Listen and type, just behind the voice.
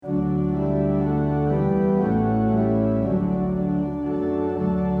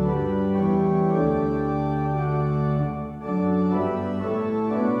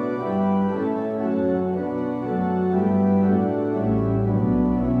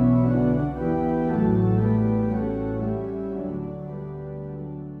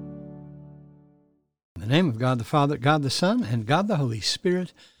name of God the Father, God the Son, and God the Holy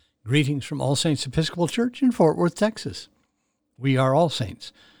Spirit, greetings from All Saints Episcopal Church in Fort Worth, Texas. We are All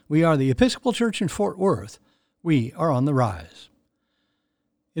Saints. We are the Episcopal Church in Fort Worth. We are on the rise.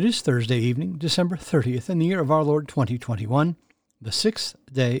 It is Thursday evening, December 30th, in the year of our Lord 2021, the 6th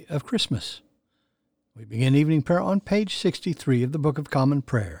day of Christmas. We begin evening prayer on page 63 of the Book of Common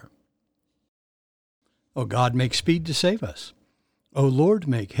Prayer. O God, make speed to save us. O Lord,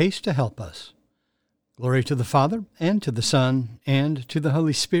 make haste to help us. Glory to the Father, and to the Son, and to the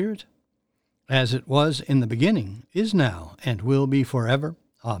Holy Spirit, as it was in the beginning, is now, and will be forever.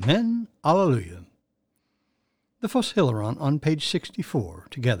 Amen. Alleluia. The Phos Hilaron on page 64,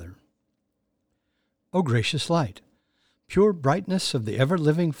 together. O gracious light, pure brightness of the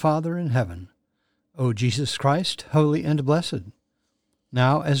ever-living Father in heaven, O Jesus Christ, holy and blessed,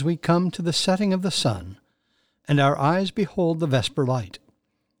 now as we come to the setting of the sun, and our eyes behold the vesper light,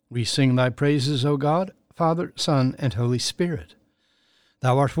 we sing thy praises, O God, Father, Son, and Holy Spirit.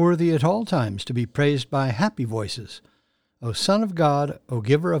 Thou art worthy at all times to be praised by happy voices, O Son of God, O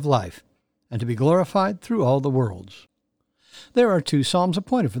Giver of life, and to be glorified through all the worlds. There are two psalms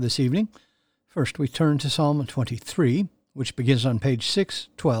appointed for this evening. First, we turn to Psalm 23, which begins on page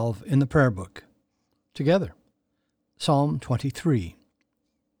 612 in the prayer book. Together, Psalm 23.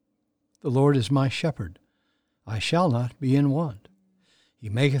 The Lord is my shepherd. I shall not be in want. He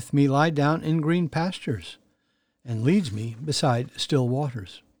maketh me lie down in green pastures, and leads me beside still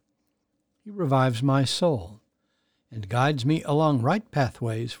waters. He revives my soul, and guides me along right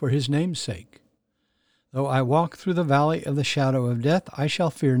pathways for his name's sake. Though I walk through the valley of the shadow of death, I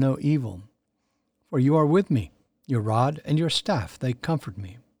shall fear no evil. For you are with me, your rod and your staff, they comfort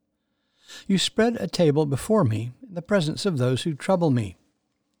me. You spread a table before me in the presence of those who trouble me.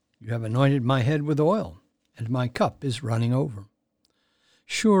 You have anointed my head with oil, and my cup is running over.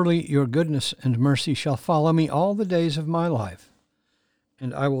 Surely your goodness and mercy shall follow me all the days of my life,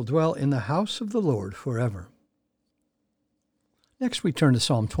 and I will dwell in the house of the Lord forever. Next we turn to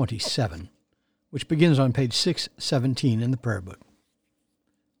Psalm 27, which begins on page 617 in the prayer book.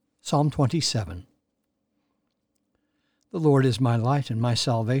 Psalm 27. The Lord is my light and my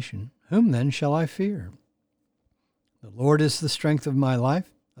salvation. Whom then shall I fear? The Lord is the strength of my life.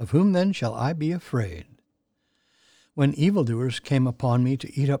 Of whom then shall I be afraid? When evildoers came upon me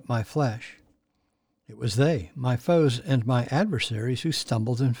to eat up my flesh, it was they, my foes and my adversaries, who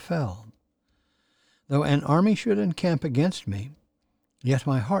stumbled and fell. Though an army should encamp against me, yet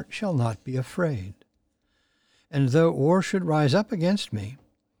my heart shall not be afraid. And though war should rise up against me,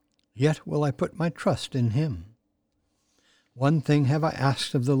 yet will I put my trust in him. One thing have I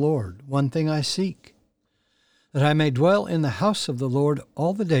asked of the Lord, one thing I seek, that I may dwell in the house of the Lord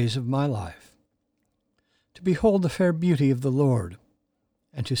all the days of my life, to behold the fair beauty of the Lord,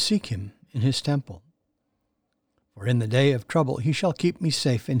 and to seek him in his temple. For in the day of trouble he shall keep me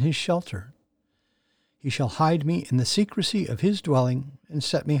safe in his shelter. He shall hide me in the secrecy of his dwelling, and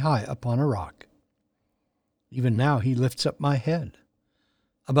set me high upon a rock. Even now he lifts up my head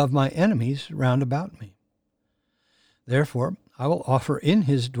above my enemies round about me. Therefore I will offer in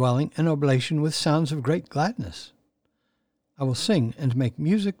his dwelling an oblation with sounds of great gladness. I will sing and make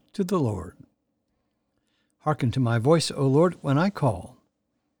music to the Lord. Hearken to my voice, O Lord, when I call.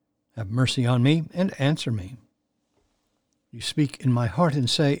 Have mercy on me and answer me. You speak in my heart and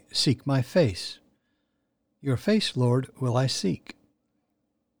say, Seek my face. Your face, Lord, will I seek.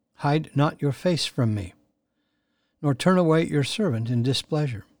 Hide not your face from me, nor turn away your servant in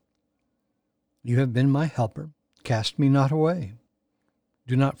displeasure. You have been my helper. Cast me not away.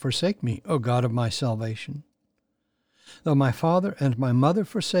 Do not forsake me, O God of my salvation. Though my father and my mother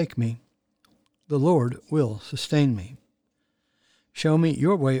forsake me, the Lord will sustain me. Show me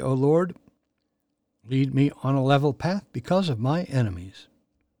your way, O Lord. Lead me on a level path because of my enemies.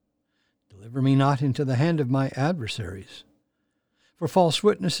 Deliver me not into the hand of my adversaries. For false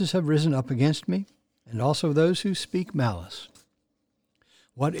witnesses have risen up against me, and also those who speak malice.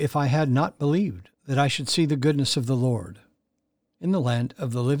 What if I had not believed that I should see the goodness of the Lord in the land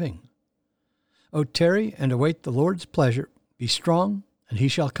of the living? O tarry and await the Lord's pleasure. Be strong, and he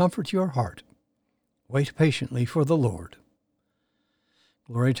shall comfort your heart. Wait patiently for the Lord.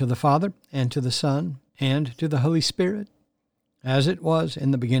 Glory to the Father, and to the Son, and to the Holy Spirit, as it was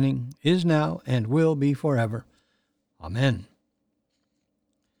in the beginning, is now, and will be forever. Amen.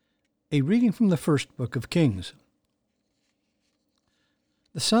 A reading from the first book of Kings.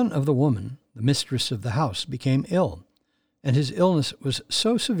 The son of the woman, the mistress of the house, became ill, and his illness was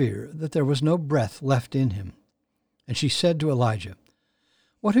so severe that there was no breath left in him. And she said to Elijah,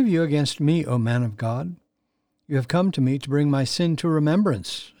 What have you against me, O man of God? You have come to me to bring my sin to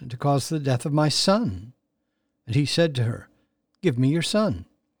remembrance, and to cause the death of my son. And he said to her, Give me your son.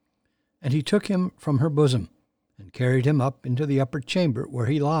 And he took him from her bosom, and carried him up into the upper chamber where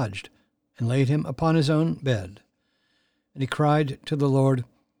he lodged, and laid him upon his own bed. And he cried to the Lord,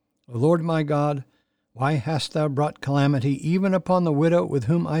 O Lord my God, why hast thou brought calamity even upon the widow with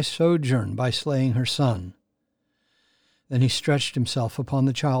whom I sojourn by slaying her son? Then he stretched himself upon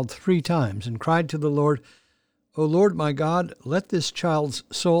the child 3 times, and cried to the Lord, O Lord my God, let this child's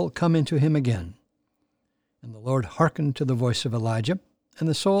soul come into him again. And the Lord hearkened to the voice of Elijah, and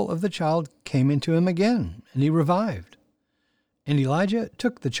the soul of the child came into him again, and he revived. And Elijah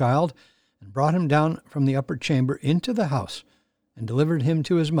took the child, and brought him down from the upper chamber into the house, and delivered him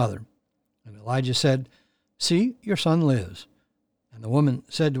to his mother. And Elijah said, See, your son lives. And the woman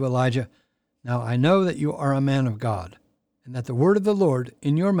said to Elijah, Now I know that you are a man of God, and that the word of the Lord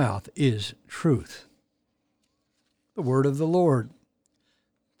in your mouth is truth. The word of the Lord.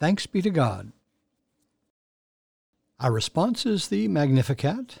 Thanks be to God. Our response is the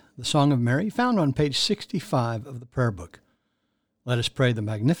Magnificat, the Song of Mary, found on page 65 of the prayer book. Let us pray the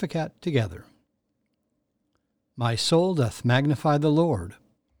Magnificat together. My soul doth magnify the Lord,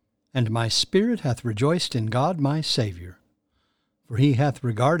 and my spirit hath rejoiced in God my Saviour. For he hath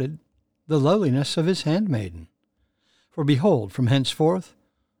regarded the lowliness of his handmaiden. For behold, from henceforth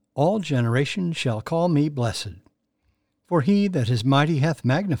all generations shall call me blessed. For he that is mighty hath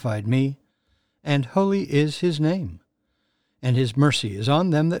magnified me, and holy is his name. And his mercy is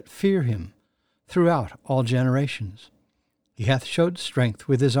on them that fear him throughout all generations. He hath showed strength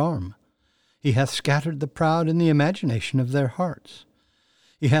with his arm. He hath scattered the proud in the imagination of their hearts.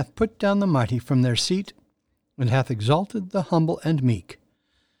 He hath put down the mighty from their seat, and hath exalted the humble and meek.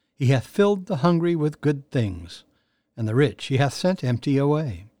 He hath filled the hungry with good things, and the rich he hath sent empty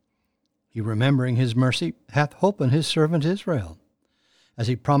away. He, remembering his mercy, hath holpen his servant Israel, as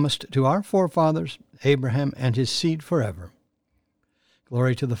he promised to our forefathers, Abraham and his seed forever.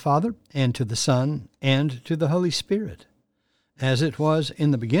 Glory to the Father, and to the Son, and to the Holy Spirit, as it was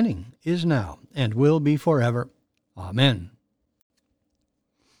in the beginning, is now, and will be forever. Amen.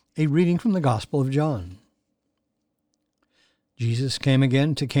 A reading from the Gospel of John. Jesus came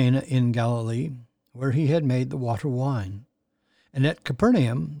again to Cana in Galilee, where he had made the water wine. And at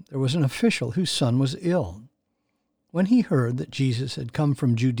Capernaum there was an official whose son was ill. When he heard that Jesus had come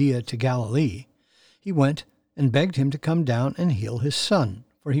from Judea to Galilee, he went and begged him to come down and heal his son,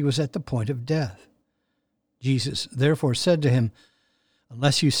 for he was at the point of death. Jesus therefore said to him,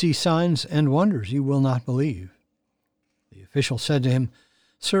 Unless you see signs and wonders, you will not believe. The official said to him,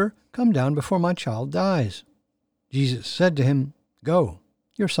 Sir, come down before my child dies. Jesus said to him, Go,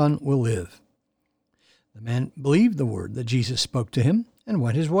 your son will live. The man believed the word that Jesus spoke to him and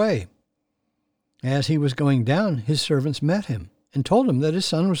went his way. As he was going down, his servants met him and told him that his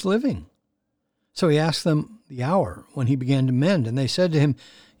son was living. So he asked them the hour when he began to mend, and they said to him,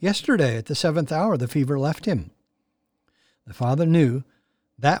 Yesterday at the 7th hour the fever left him. The father knew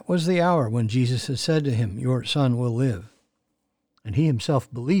that was the hour when Jesus had said to him, Your son will live. And he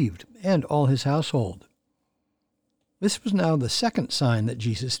himself believed, and all his household. This was now the second sign that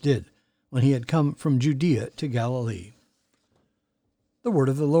Jesus did, when he had come from Judea to Galilee. The word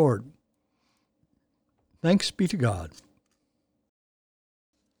of the Lord. Thanks be to God.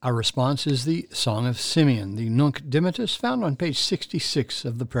 Our response is the Song of Simeon, the Nunc Dimittis, found on page 66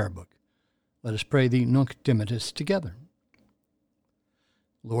 of the prayer book. Let us pray the Nunc Dimittis together.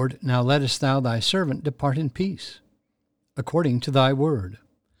 Lord, now lettest thou thy servant depart in peace, according to thy word.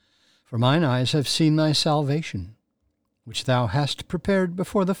 For mine eyes have seen thy salvation, which thou hast prepared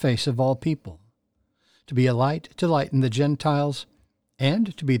before the face of all people, to be a light to lighten the Gentiles,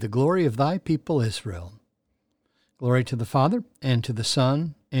 and to be the glory of thy people Israel. Glory to the Father, and to the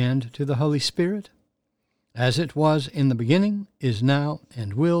Son, and to the Holy Spirit, as it was in the beginning, is now,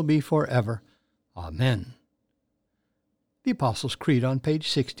 and will be forever. Amen. The Apostles' Creed on page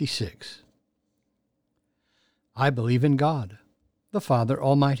 66. I believe in God, the Father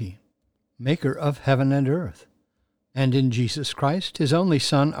Almighty, maker of heaven and earth, and in Jesus Christ, his only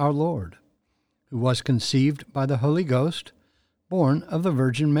Son, our Lord, who was conceived by the Holy Ghost, born of the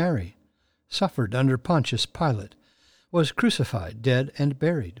Virgin Mary, suffered under Pontius Pilate, was crucified, dead, and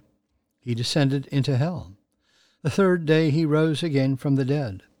buried. He descended into hell. The third day he rose again from the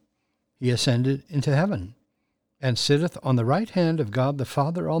dead. He ascended into heaven, and sitteth on the right hand of God the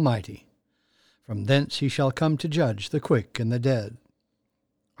Father Almighty. From thence he shall come to judge the quick and the dead.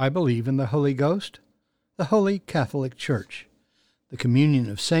 I believe in the Holy Ghost, the Holy Catholic Church, the communion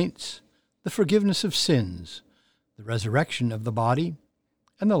of saints, the forgiveness of sins, the resurrection of the body,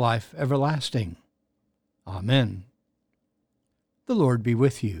 and the life everlasting. Amen. The Lord be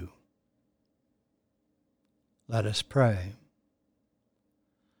with you. Let us pray.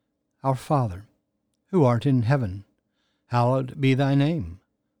 Our Father, who art in heaven, hallowed be thy name.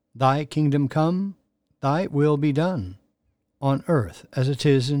 Thy kingdom come, thy will be done, on earth as it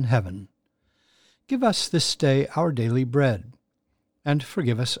is in heaven. Give us this day our daily bread, and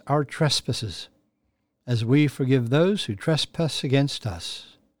forgive us our trespasses, as we forgive those who trespass against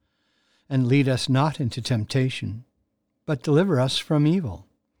us. And lead us not into temptation, but deliver us from evil.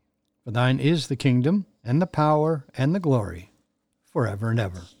 For thine is the kingdom, and the power, and the glory, forever and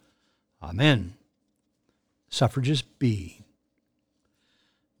ever. Amen. Suffrages B.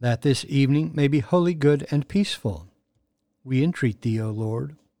 That this evening may be wholly good and peaceful, we entreat thee, O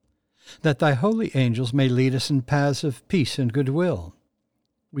Lord. That thy holy angels may lead us in paths of peace and goodwill,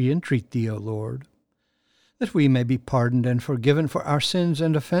 we entreat thee, O Lord. That we may be pardoned and forgiven for our sins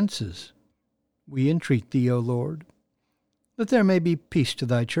and offenses, we entreat thee, O Lord. That there may be peace to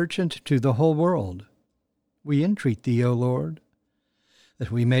thy church and to the whole world, we entreat thee, O Lord. That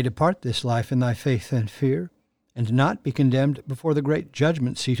we may depart this life in thy faith and fear, and not be condemned before the great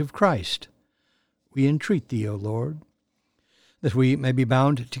judgment seat of Christ, we entreat thee, O Lord. That we may be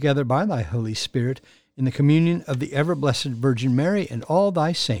bound together by thy Holy Spirit in the communion of the ever-blessed Virgin Mary and all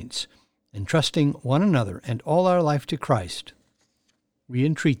thy saints, entrusting one another and all our life to Christ, we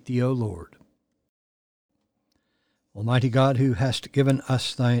entreat thee, O Lord. Almighty God, who hast given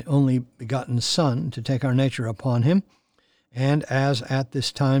us thy only begotten Son to take our nature upon him, and as at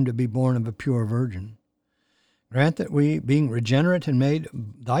this time to be born of a pure virgin, grant that we, being regenerate and made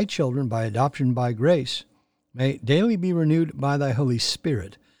thy children by adoption by grace, may daily be renewed by thy Holy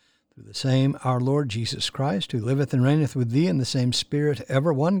Spirit, through the same our Lord Jesus Christ, who liveth and reigneth with thee in the same Spirit,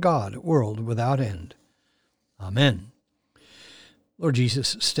 ever one God, world without end. Amen. Lord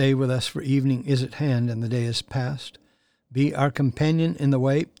Jesus, stay with us, for evening is at hand and the day is past. Be our companion in the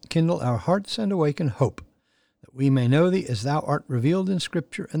way, kindle our hearts, and awaken hope, that we may know thee as thou art revealed in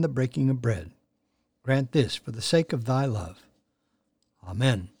Scripture and the breaking of bread. Grant this for the sake of thy love.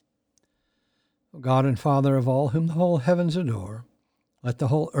 Amen. O God and Father of all, whom the whole heavens adore, let the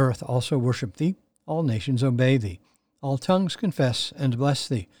whole earth also worship thee, all nations obey thee, all tongues confess and bless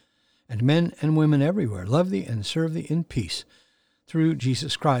thee, and men and women everywhere love thee and serve thee in peace, through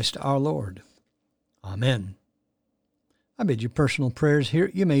Jesus Christ our Lord. Amen. I bid you personal prayers here.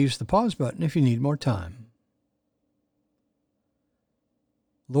 You may use the pause button if you need more time.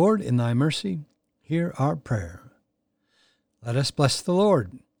 Lord, in thy mercy, hear our prayer. Let us bless the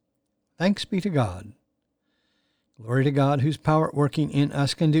Lord. Thanks be to God. Glory to God, whose power working in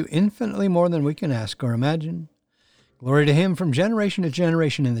us can do infinitely more than we can ask or imagine. Glory to him from generation to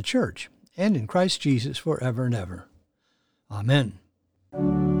generation in the church and in Christ Jesus forever and ever. Amen.